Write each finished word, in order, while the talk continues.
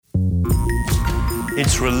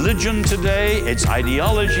It's religion today, it's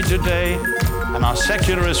ideology today, and our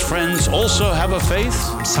secularist friends also have a faith.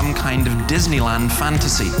 Some kind of Disneyland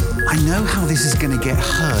fantasy. I know how this is going to get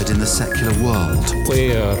heard in the secular world.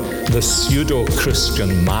 Where the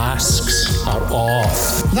pseudo-Christian masks are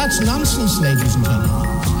off. That's nonsense, ladies and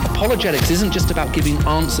gentlemen. Apologetics isn't just about giving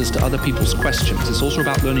answers to other people's questions. It's also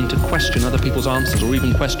about learning to question other people's answers or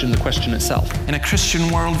even question the question itself. In a Christian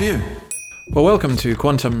worldview. Well, welcome to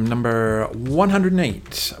Quantum number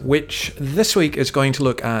 108, which this week is going to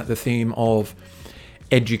look at the theme of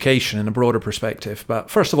education in a broader perspective. But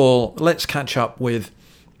first of all, let's catch up with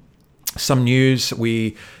some news.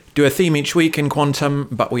 We do a theme each week in Quantum,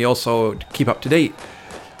 but we also keep up to date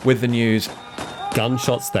with the news.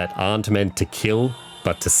 Gunshots that aren't meant to kill,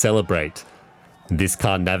 but to celebrate. This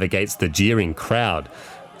car navigates the jeering crowd.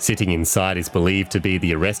 Sitting inside is believed to be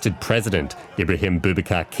the arrested president, Ibrahim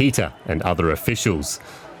Boubacar Keïta, and other officials.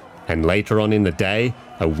 And later on in the day,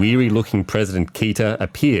 a weary-looking President Keïta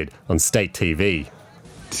appeared on state TV.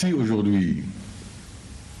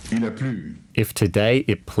 If today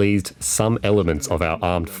it pleased some elements of our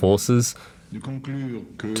armed forces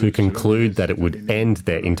to conclude that it would end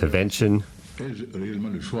their intervention,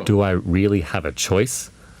 do I really have a choice?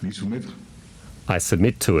 I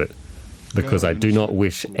submit to it, because I do not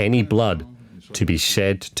wish any blood to be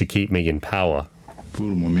shed to keep me in power.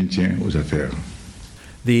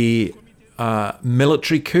 The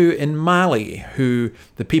military coup in Mali, who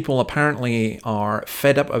the people apparently are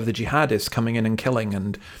fed up of the jihadists coming in and killing,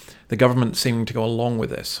 and the government seeming to go along with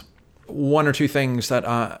this. One or two things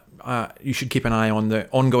that you should keep an eye on: the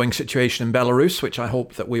ongoing situation in Belarus, which I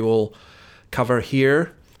hope that we will cover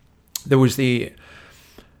here. There was the,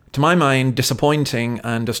 to my mind, disappointing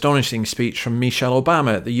and astonishing speech from Michelle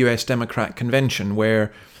Obama at the US Democrat Convention,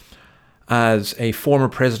 where, as a former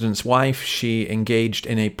president's wife, she engaged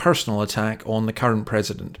in a personal attack on the current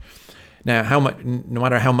president. Now, no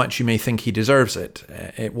matter how much you may think he deserves it,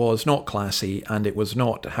 it was not classy, and it was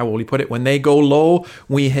not, how will you put it, when they go low,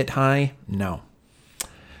 we hit high? No.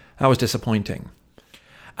 That was disappointing.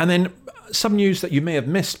 And then some news that you may have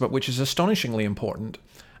missed, but which is astonishingly important,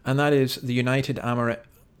 and that is the United Arab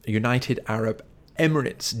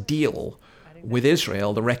Emirates deal with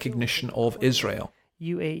Israel, the recognition of Israel.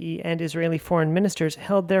 UAE and Israeli foreign ministers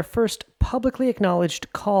held their first publicly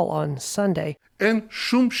acknowledged call on Sunday.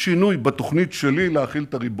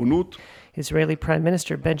 Israeli Prime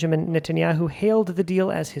Minister Benjamin Netanyahu hailed the deal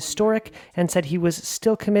as historic and said he was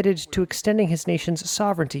still committed to extending his nation's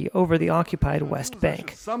sovereignty over the occupied West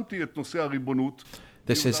Bank.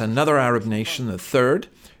 This is another Arab nation, the third,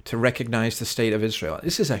 to recognize the state of Israel.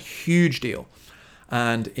 This is a huge deal.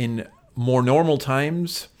 And in more normal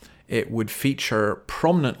times, it would feature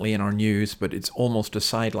prominently in our news, but it's almost a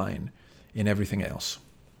sideline in everything else.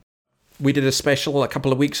 We did a special a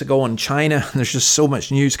couple of weeks ago on China. There's just so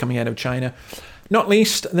much news coming out of China. Not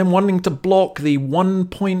least them wanting to block the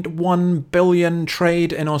 1.1 billion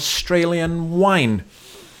trade in Australian wine.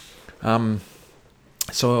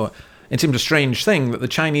 So it seems a strange thing that the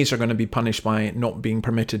Chinese are going to be punished by not being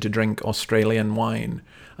permitted to drink Australian wine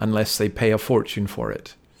unless they pay a fortune for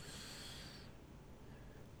it.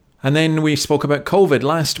 And then we spoke about COVID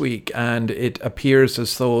last week, and it appears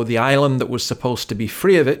as though the island that was supposed to be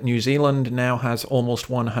free of it, New Zealand, now has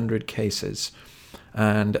almost 100 cases.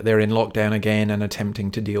 And they're in lockdown again and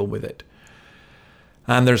attempting to deal with it.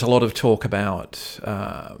 And there's a lot of talk about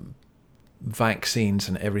vaccines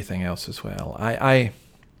and everything else as well.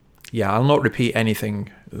 I'll not repeat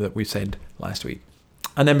anything that we said last week.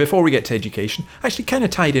 And then before we get to education, actually kind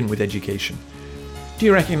of tied in with education, do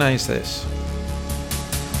you recognize this?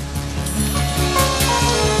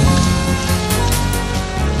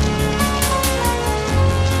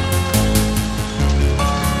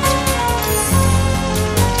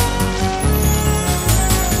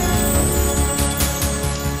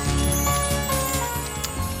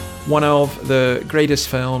 One of the greatest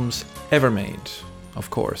films ever made, of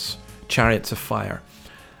course, Chariots of Fire.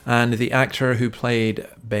 And the actor who played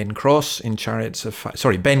Ben Cross in Chariots of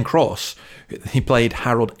Fire, Ben Cross, he played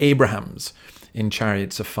Harold Abrahams in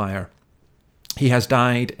Chariots of Fire. He has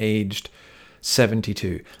died aged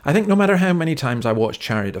 72. I think no matter how many times I watch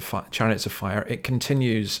Chariots of Fire, it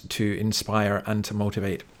continues to inspire and to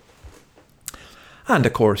motivate. And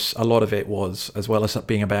of course, a lot of it was, as well as it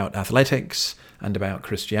being about athletics and about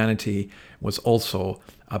Christianity, was also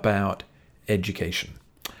about education.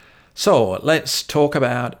 So let's talk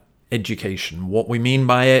about education, what we mean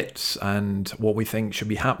by it and what we think should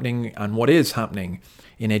be happening and what is happening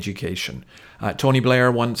in education. Tony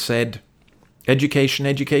Blair once said, education,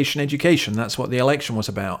 education, education. That's what the election was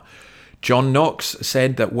about. John Knox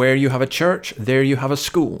said that where you have a church, there you have a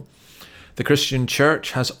school. The Christian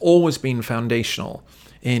church has always been foundational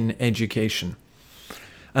in education.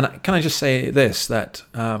 And can I just say this, that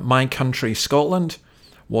my country, Scotland,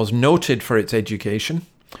 was noted for its education.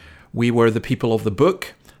 We were the people of the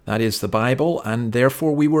book, that is the Bible, and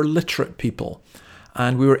therefore we were literate people,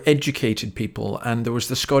 and we were educated people, and there was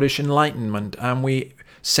the Scottish Enlightenment, and we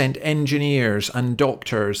sent engineers and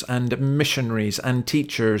doctors and missionaries and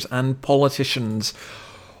teachers and politicians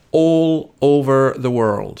all over the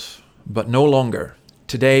world, but no longer.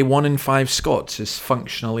 Today, 1 in 5 Scots is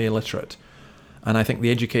functionally illiterate, and I think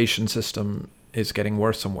the education system is getting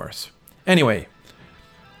worse and worse. Anyway,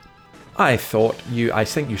 I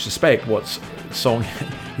think you suspect what song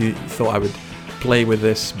you thought I would play with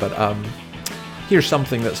this, but here's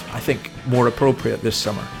something that's, I think, more appropriate this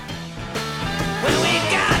summer. Well, we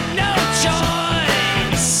got no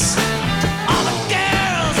choice. All the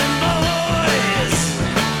girls and boys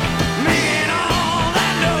making all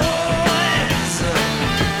that noise,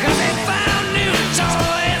 'cause they found new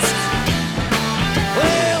toys.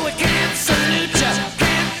 Well, we can't salute ya,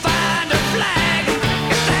 can't find a flag.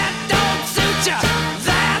 If that don't suit ya,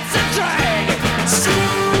 that's a drag.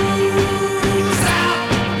 School's out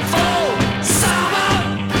for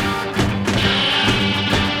summer.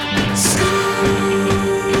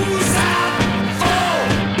 School's out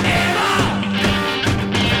forever.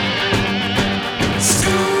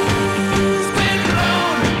 School's been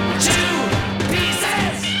blown to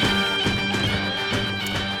pieces.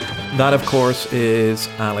 That, of course, is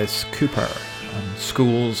Alice Cooper, and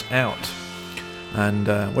School's Out. And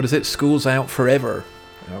what is it? School's out forever.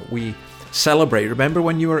 We celebrate. Remember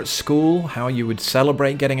when you were at school, how you would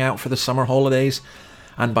celebrate getting out for the summer holidays?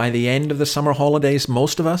 And by the end of the summer holidays,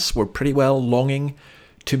 most of us were pretty well longing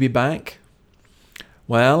to be back.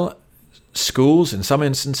 Well, schools, in some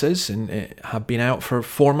instances, have been out for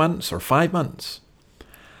 4 months or 5 months.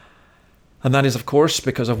 And that is, of course,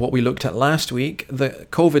 because of what we looked at last week, the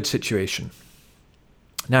COVID situation.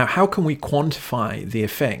 Now, how can we quantify the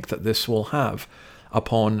effect that this will have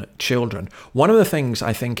upon children? One of the things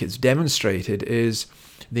I think it's demonstrated is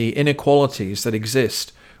the inequalities that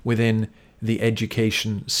exist within the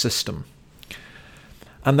education system.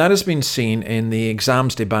 And that has been seen in the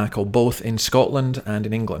exams debacle, both in Scotland and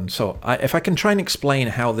in England. So if I can try and explain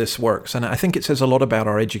how this works, and I think it says a lot about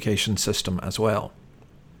our education system as well.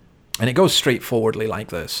 And it goes straightforwardly like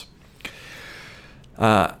this.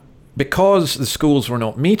 Because the schools were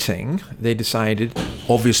not meeting, they decided,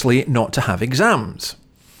 obviously, not to have exams.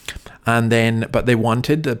 But they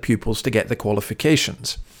wanted the pupils to get the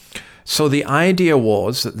qualifications. So the idea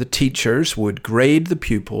was that the teachers would grade the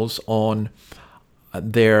pupils on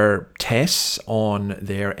their tests, on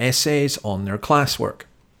their essays, on their classwork.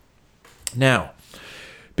 Now,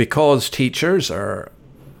 because teachers are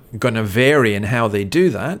going to vary in how they do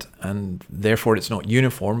that, and therefore it's not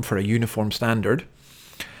uniform for a uniform standard,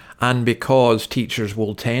 and because teachers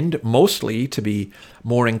will tend mostly to be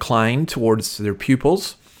more inclined towards their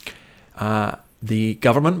pupils,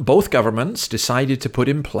 both governments decided to put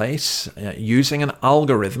in place, using an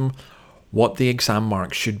algorithm, what the exam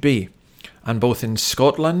marks should be. And both in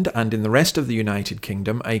Scotland and in the rest of the United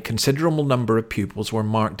Kingdom, a considerable number of pupils were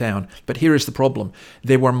marked down. But here is the problem.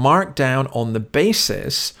 They were marked down on the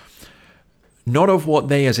basis not of what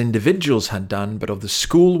they as individuals had done, but of the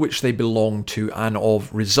school which they belonged to and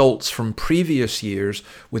of results from previous years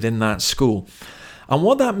within that school. And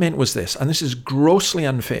what that meant was this, and this is grossly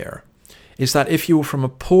unfair, is that if you were from a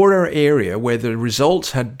poorer area where the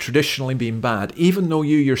results had traditionally been bad, even though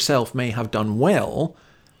you yourself may have done well,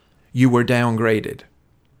 you were downgraded.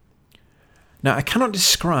 Now, I cannot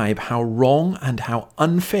describe how wrong and how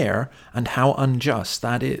unfair and how unjust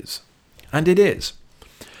that is. And it is.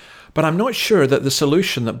 But I'm not sure that the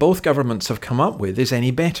solution that both governments have come up with is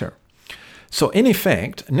any better. So in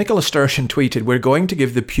effect, Nicola Sturgeon tweeted, "We're going to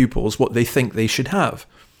give the pupils what they think they should have."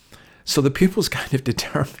 So the pupils kind of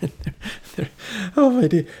determine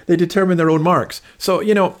they determine their own marks. So,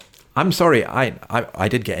 I'm sorry, I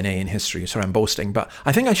did get an A in history. Sorry, I'm boasting, but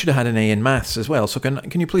I think I should have had an A in maths as well. So can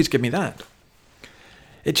you please give me that?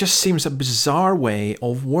 It just seems a bizarre way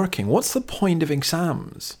of working. What's the point of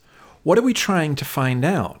exams? What are we trying to find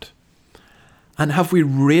out? And have we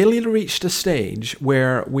really reached a stage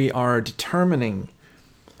where we are determining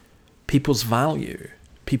people's value,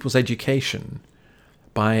 people's education,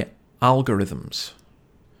 by algorithms?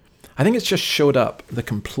 I think it's just showed up the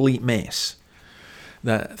complete mess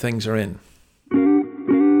that things are in.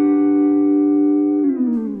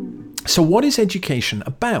 So what is education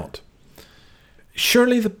about?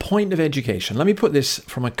 Surely the point of education, let me put this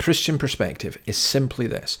from a Christian perspective, is simply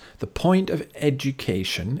this. The point of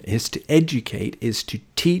education is to educate, is to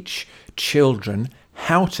teach children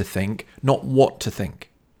how to think, not what to think.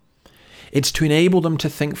 It's to enable them to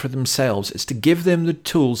think for themselves. It's to give them the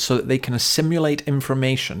tools so that they can assimilate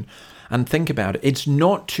information and think about it. It's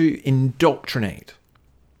not to indoctrinate.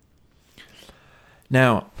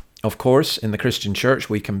 Now, of course, in the Christian church,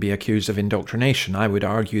 we can be accused of indoctrination. I would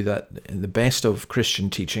argue that the best of Christian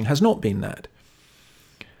teaching has not been that.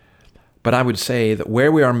 But I would say that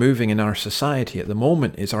where we are moving in our society at the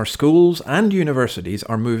moment is our schools and universities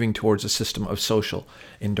are moving towards a system of social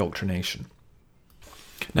indoctrination.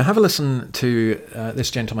 Now have a listen to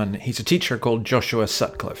this gentleman. He's a teacher called Joshua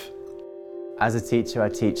Sutcliffe. As a teacher, I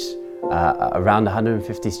teach around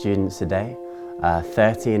 150 students a day,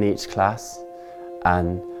 30 in each class,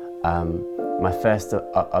 and my first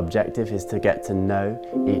objective is to get to know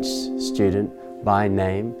each student by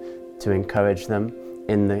name, to encourage them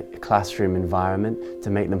in the classroom environment,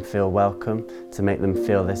 to make them feel welcome, to make them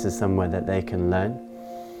feel this is somewhere that they can learn.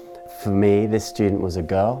 For me, this student was a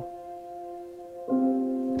girl.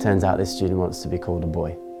 Turns out this student wants to be called a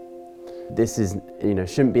boy. This is,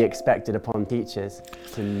 shouldn't be expected upon teachers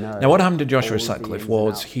to know. Now, what happened to Joshua Sutcliffe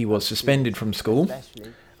was he was suspended from school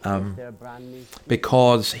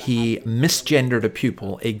because he misgendered a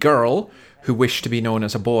pupil, a girl who wished to be known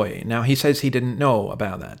as a boy. Now, he says he didn't know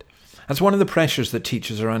about that. That's one of the pressures that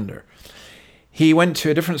teachers are under. He went to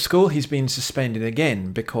a different school. He's been suspended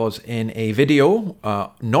again because in a video,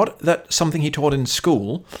 not that something he taught in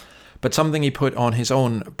school, but something he put on his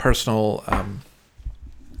own personal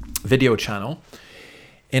video channel.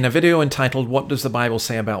 In a video entitled, "What Does the Bible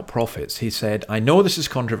Say About Prophets?" he said, "I know this is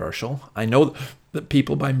controversial. I know that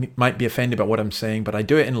people might be offended by what I'm saying, but I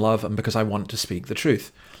do it in love and because I want to speak the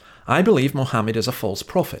truth. I believe Muhammad is a false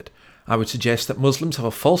prophet. I would suggest that Muslims have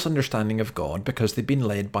a false understanding of God because they've been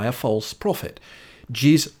led by a false prophet.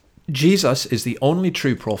 Jesus is the only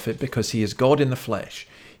true prophet because he is God in the flesh.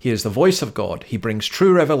 He is the voice of God. He brings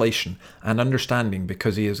true revelation and understanding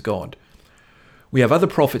because he is God. We have other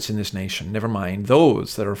prophets in this nation, never mind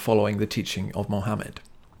those that are following the teaching of Muhammad,"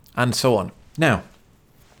 and so on. Now,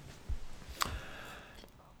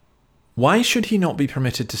 why should he not be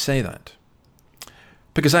permitted to say that?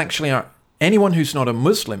 Because actually, anyone who's not a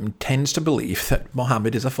Muslim tends to believe that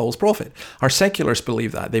Muhammad is a false prophet. Our secularists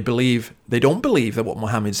believe that. They don't believe that what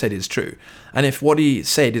Muhammad said is true. And if what he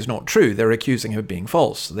said is not true, they're accusing him of being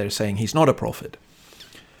false. They're saying he's not a prophet.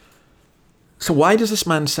 So why does this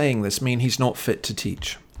man saying this mean he's not fit to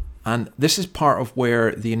teach? And this is part of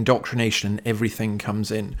where the indoctrination and everything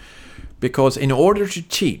comes in. Because in order to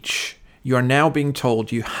teach, you are now being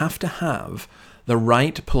told you have to have the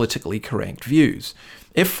right politically correct views.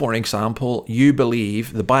 If, for example, you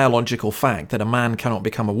believe the biological fact that a man cannot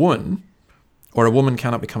become a woman, or a woman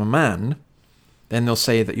cannot become a man, then they'll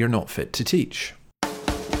say that you're not fit to teach.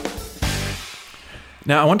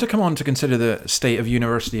 Now, I want to come on to consider the state of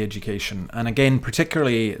university education, and again,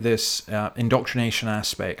 particularly this indoctrination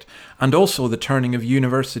aspect, and also the turning of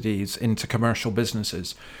universities into commercial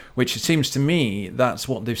businesses, which it seems to me that's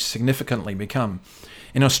what they've significantly become.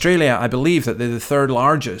 In Australia, I believe that they're the third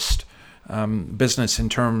largest business in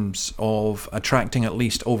terms of attracting at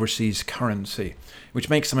least overseas currency, which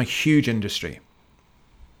makes them a huge industry.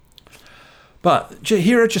 But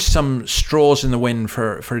here are just some straws in the wind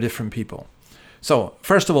for different people. So,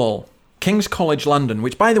 first of all, King's College London,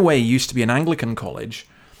 which by the way used to be an Anglican college,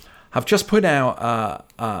 have just put out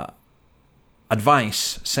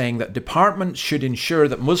advice saying that departments should ensure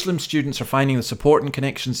that Muslim students are finding the support and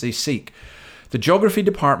connections they seek. The Geography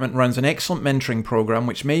Department runs an excellent mentoring program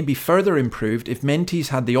which may be further improved if mentees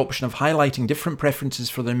had the option of highlighting different preferences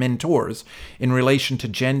for their mentors in relation to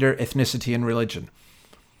gender, ethnicity and religion.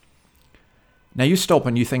 Now you stop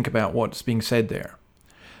and you think about what's being said there.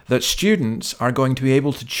 That students are going to be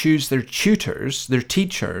able to choose their tutors, their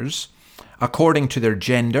teachers, according to their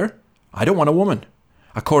gender. I don't want a woman.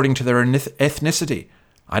 According to their ethnicity.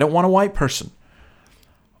 I don't want a white person.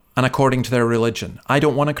 And according to their religion. I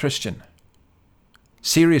don't want a Christian.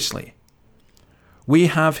 Seriously. We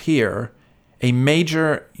have here a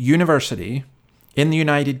major university in the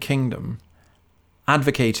United Kingdom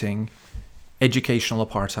advocating educational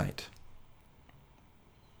apartheid.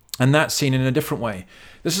 And that's seen in a different way.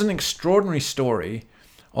 This is an extraordinary story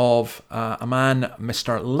of a man,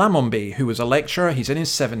 Mr. Lamombe, who was a lecturer. He's in his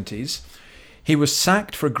 70s. He was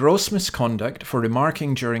sacked for gross misconduct for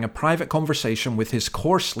remarking during a private conversation with his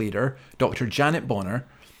course leader, Dr. Janet Bonner.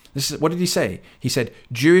 What did he say? He said,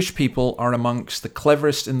 "Jewish people are amongst the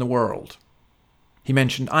cleverest in the world." He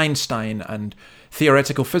mentioned Einstein and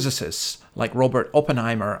theoretical physicists like Robert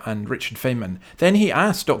Oppenheimer and Richard Feynman. Then he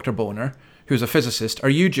asked Dr. Bonar, who's a physicist, "Are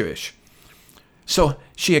you Jewish?" So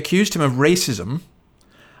she accused him of racism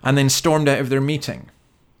and then stormed out of their meeting.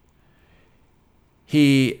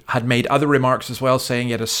 He had made other remarks as well, saying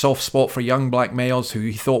he had a soft spot for young black males who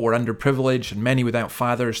he thought were underprivileged and many without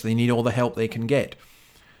fathers. They need all the help they can get.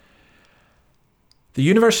 The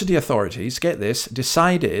university authorities, get this,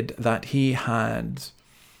 decided that he had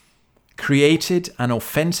created an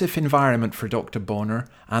offensive environment for Dr. Bonar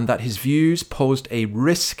and that his views posed a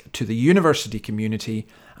risk to the university community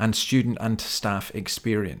and student and staff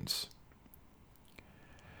experience.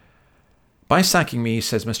 By sacking me,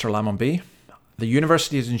 says Mr. Lammonby, the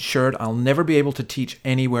university has ensured I'll never be able to teach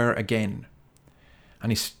anywhere again.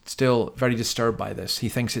 And he's still very disturbed by this. He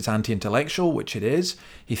thinks it's anti-intellectual, which it is.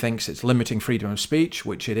 He thinks it's limiting freedom of speech,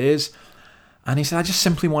 which it is. And he said, I just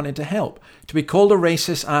simply wanted to help. To be called a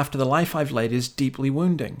racist after the life I've led is deeply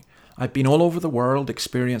wounding. I've been all over the world,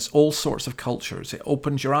 experienced all sorts of cultures. It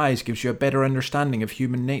opens your eyes, gives you a better understanding of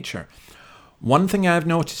human nature. One thing I've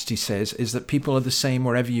noticed, he says, is that people are the same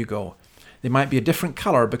wherever you go. They might be a different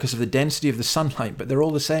colour because of the density of the sunlight, but they're all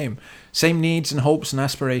the same. Same needs and hopes and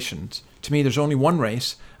aspirations. To me, there's only one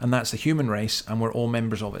race, and that's the human race, and we're all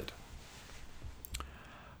members of it.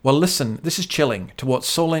 Well, listen, this is chilling to what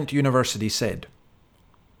Solent University said.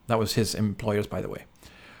 That was his employers, by the way.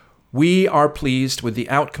 We are pleased with the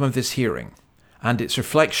outcome of this hearing and its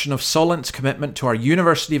reflection of Solent's commitment to our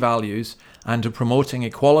university values and to promoting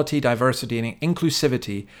equality, diversity, and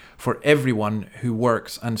inclusivity for everyone who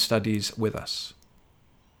works and studies with us.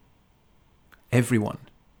 Everyone.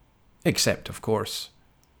 Except, of course,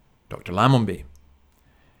 Dr. Lammonby.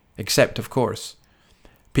 Except, of course,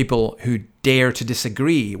 people who dare to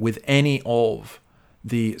disagree with any of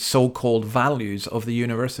the so-called values of the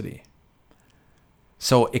university.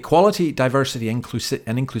 So equality, diversity, and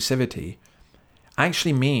inclusivity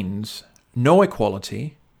actually means no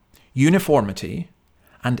equality, uniformity,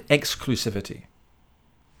 and exclusivity.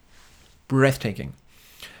 Breathtaking.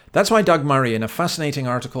 That's why Doug Murray, in a fascinating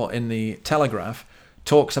article in the Telegraph,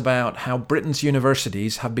 talks about how Britain's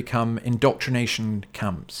universities have become indoctrination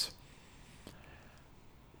camps.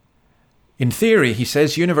 In theory, he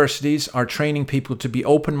says, universities are training people to be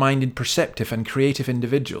open-minded, perceptive, and creative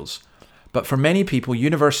individuals. But for many people,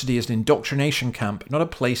 university is an indoctrination camp, not a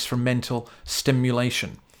place for mental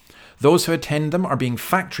stimulation. Those who attend them are being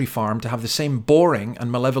factory farmed to have the same boring and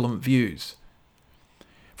malevolent views.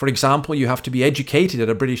 For example, you have to be educated at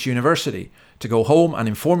a British university to go home and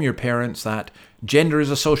inform your parents that gender is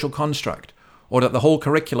a social construct, or that the whole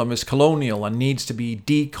curriculum is colonial and needs to be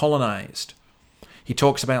decolonized. He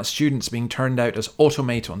talks about students being turned out as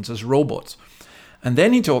automatons, as robots. And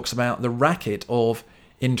then he talks about the racket of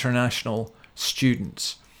international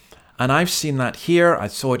students. And I've seen that here. I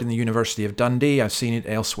saw it in the University of Dundee. I've seen it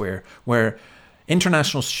elsewhere, where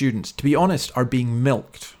international students, to be honest, are being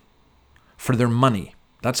milked for their money.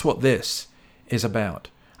 That's what this is about.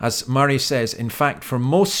 As Murray says, in fact, for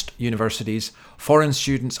most universities, foreign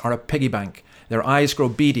students are a piggy bank. Their eyes grow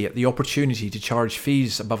beady at the opportunity to charge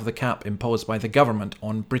fees above the cap imposed by the government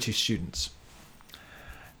on British students.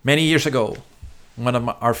 Many years ago, one of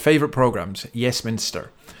our favourite programmes, Yes Minster,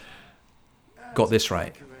 got this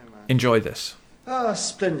right. Enjoy this. Ah,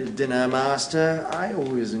 splendid dinner, Master. I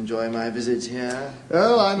always enjoy my visits here.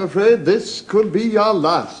 Well, I'm afraid this could be your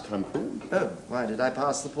last, Humphrey. Oh, why did I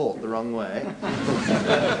pass the port the wrong way?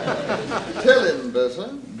 Tell him,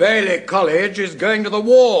 Bertha. Bailey College is going to the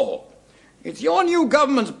war. It's your new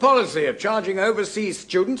government's policy of charging overseas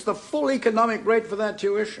students the full economic rate for their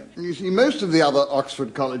tuition. You see, most of the other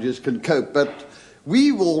Oxford colleges can cope, but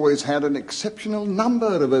we've always had an exceptional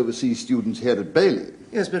number of overseas students here at Bailey.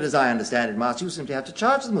 Yes, but as I understand it, Master, you simply have to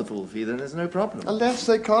charge them the full fee, then there's no problem. Alas,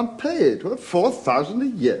 they can't pay it. Well, $4,000 a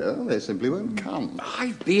year, they simply won't come.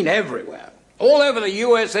 I've been everywhere, all over the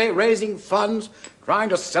USA, raising funds, trying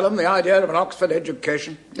to sell them the idea of an Oxford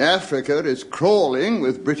education. Africa is crawling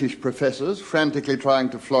with British professors frantically trying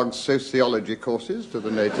to flog sociology courses to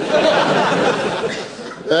the natives.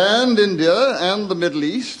 And India and the Middle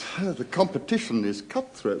East, the competition is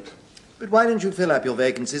cutthroat. But why don't you fill up your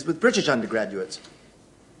vacancies with British undergraduates?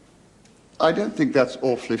 I don't think that's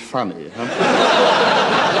awfully funny, Humphrey.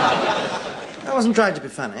 I wasn't trying to be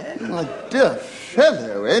funny. My dear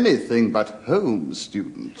fellow, anything but home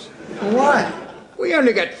students. Why? We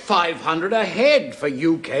only get 500 a head for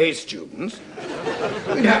UK students.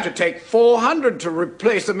 We'd have to take 400 to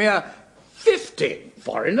replace a mere 50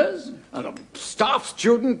 foreigners, and the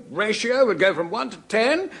staff-student ratio would go from 1 to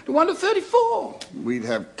 10 to 1 to 34. We'd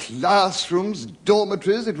have classrooms,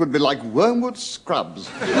 dormitories. It would be like Wormwood Scrubs.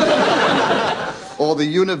 Or the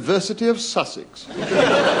University of Sussex.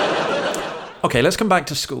 Okay, let's come back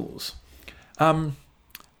to schools.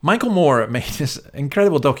 Michael Moore made this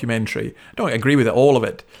incredible documentary. I don't agree with all of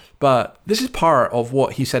it, but this is part of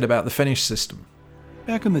what he said about the Finnish system.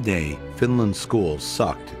 Back in the day, Finland's schools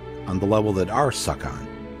sucked on the level that ours suck on.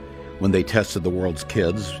 When they tested the world's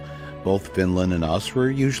kids, both Finland and us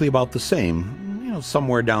were usually about the same,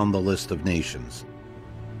 somewhere down the list of nations.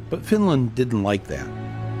 But Finland didn't like that.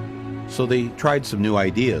 So they tried some new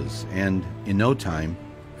ideas, and in no time,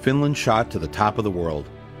 Finland shot to the top of the world.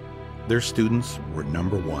 Their students were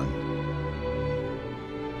number one.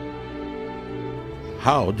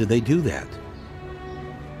 How did they do that?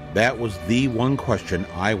 That was the one question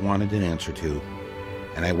I wanted an answer to,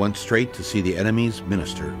 and I went straight to see the enemy's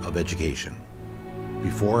Minister of Education.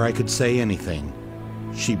 Before I could say anything,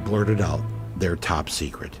 she blurted out their top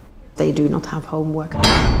secret. They do not have homework.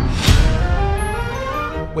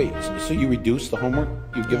 Wait, so you reduce the homework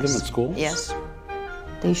you give them at school? Yes.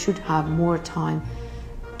 They should have more time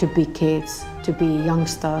to be kids, to be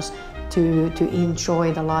youngsters, to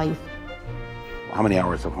enjoy the life. How many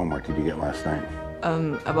hours of homework did you get last night?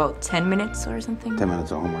 About 10 minutes or something. 10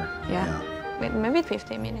 minutes of homework? Yeah. Maybe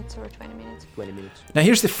 15 minutes or 20 minutes. 20 minutes. Now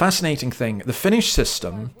here's the fascinating thing. The Finnish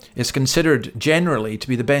system is considered generally to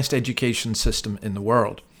be the best education system in the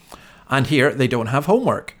world. And here they don't have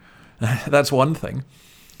homework. That's one thing.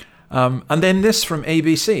 And then this from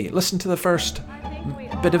ABC. Listen to the first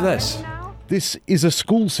bit of this. This is a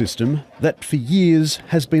school system that for years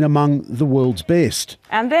has been among the world's best.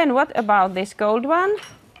 And then what about this gold one?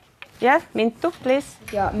 Yes, Minttu, please.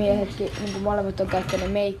 Ja miehetkin molemmat on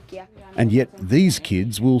käyttänyt meikkiä. And yet these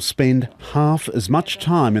kids will spend half as much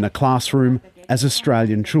time in a classroom as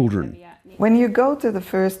Australian children. When you go to the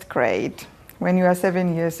first grade, when you are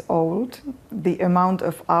 7 years old, the amount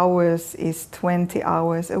of hours is 20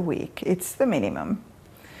 hours a week. It's the minimum.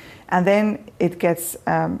 And then it gets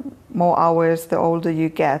more hours the older you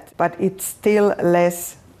get, but it's still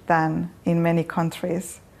less than in many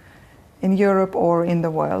countries in Europe or in the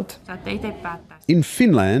world. In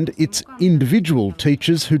Finland, it's individual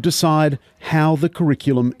teachers who decide how the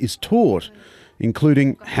curriculum is taught,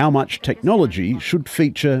 including how much technology should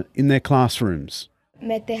feature in their classrooms.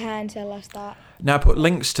 Me tehdään sellaista. Now I put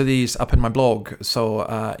links to these up in my blog, so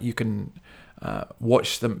you can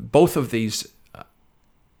watch them. Both of these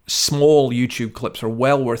small YouTube clips are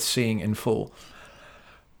well worth seeing in full.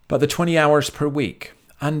 But the 20 hours per week.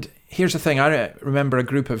 And here's the thing, I remember a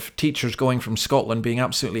group of teachers going from Scotland being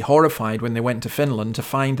absolutely horrified when they went to Finland to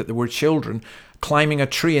find that there were children climbing a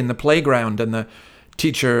tree in the playground, and the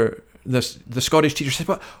teacher, the Scottish teacher said,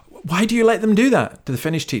 "Well, why do you let them do that?" To the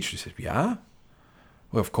Finnish teacher, he said, "Yeah,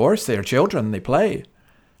 well, of course, they're children, they play."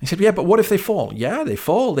 He said, "Yeah, but what if they fall?" "Yeah, they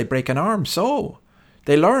fall, they break an arm, so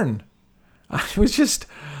they learn." It was just,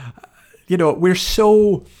 we're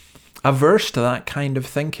so averse to that kind of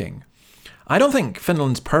thinking. I don't think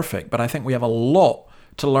Finland's perfect, but I think we have a lot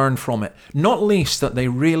to learn from it. Not least that they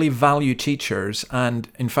really value teachers, and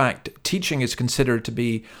in fact, teaching is considered to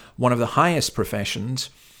be one of the highest professions,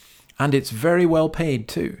 and it's very well paid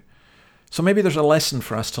too. So maybe there's a lesson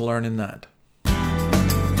for us to learn in that.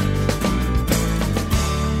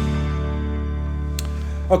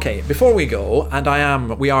 Okay, before we go,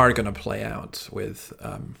 and we are going to play out with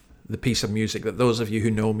the piece of music that those of you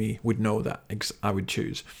who know me would know that I would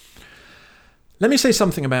choose. Let me say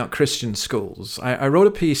something about Christian schools. I wrote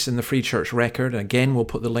a piece in the Free Church Record, and again, we'll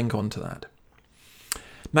put the link onto that.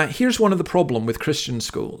 Now, here's one of the problems with Christian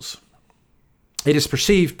schools. It is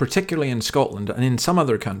perceived, particularly in Scotland and in some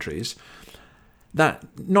other countries, that,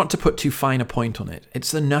 not to put too fine a point on it,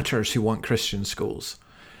 it's the nutters who want Christian schools.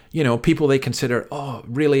 People they consider,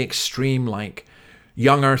 really extreme, like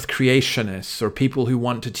young earth creationists, or people who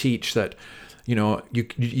want to teach that,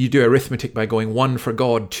 you do arithmetic by going 1 for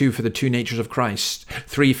God, 2 for the two natures of Christ,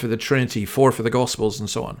 3 for the Trinity, 4 for the Gospels, and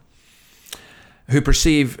so on, who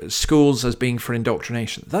perceive schools as being for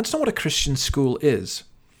indoctrination. That's not what a Christian school is.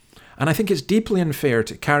 And I think it's deeply unfair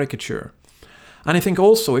to caricature. And I think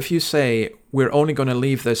also if you say we're only going to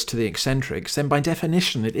leave this to the eccentrics, then by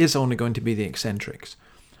definition it is only going to be the eccentrics.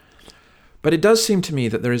 But it does seem to me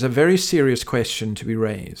that there is a very serious question to be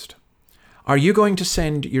raised. Are you going to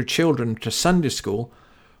send your children to Sunday school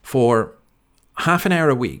for half an hour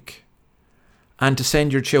a week, and to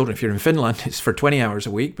send your children, if you're in Finland, it's for 20 hours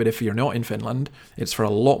a week, but if you're not in Finland, it's for a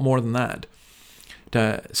lot more than that,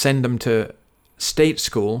 to send them to state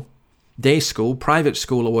school, day school, private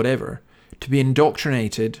school, or whatever, to be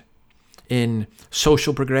indoctrinated in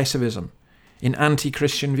social progressivism, in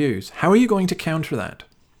anti-Christian views? How are you going to counter that?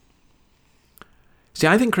 See,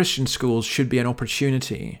 I think Christian schools should be an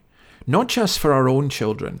opportunity, not just for our own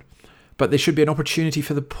children, but they should be an opportunity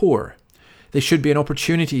for the poor. They should be an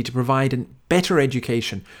opportunity to provide a better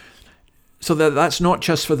education, so that that's not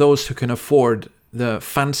just for those who can afford the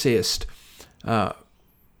fanciest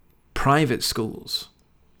private schools.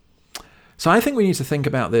 So I think we need to think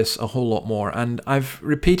about this a whole lot more, and I've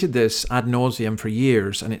repeated this ad nauseum for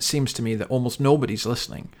years, and it seems to me that almost nobody's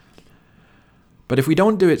listening. But if we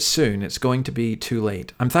don't do it soon, it's going to be too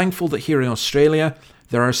late. I'm thankful that here in Australia,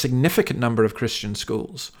 there are a significant number of Christian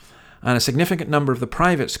schools, and a significant number of the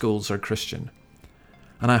private schools are Christian.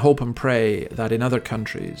 And I hope and pray that in other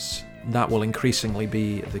countries, that will increasingly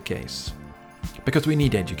be the case. Because we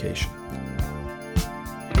need education.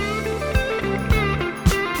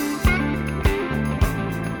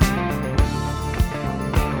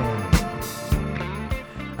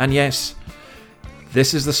 And yes,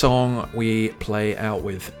 this is the song we play out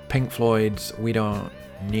with. Pink Floyd's We Don't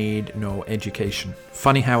Need No Education.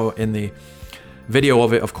 Funny how in the video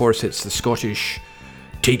of it, of course, it's the Scottish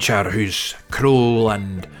teacher who's cruel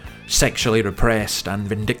and sexually repressed and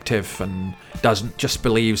vindictive and just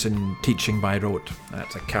believes in teaching by rote.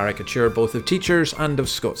 That's a caricature both of teachers and of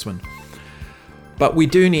Scotsmen. But we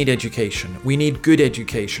do need education. We need good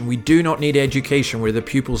education. We do not need education where the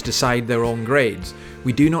pupils decide their own grades.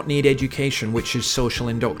 We do not need education which is social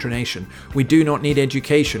indoctrination. We do not need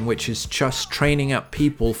education which is just training up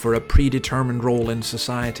people for a predetermined role in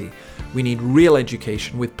society. We need real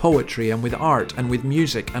education with poetry and with art and with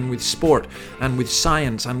music and with sport and with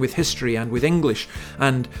science and with history and with English.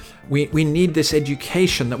 And we need this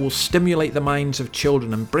education that will stimulate the minds of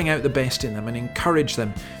children and bring out the best in them and encourage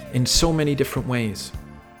them in so many different ways.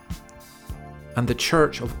 And the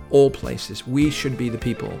church of all places, we should be the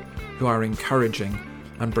people who are encouraging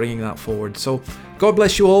and bringing that forward. So God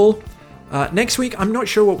bless you all. Next week, I'm not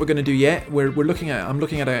sure what we're going to do yet. I'm looking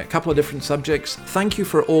at a couple of different subjects. Thank you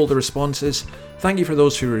for all the responses. Thank you for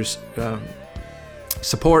those who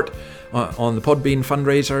support on the Podbean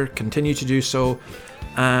fundraiser. Continue to do so.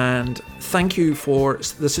 And thank you for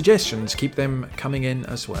the suggestions. Keep them coming in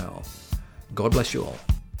as well. God bless you all.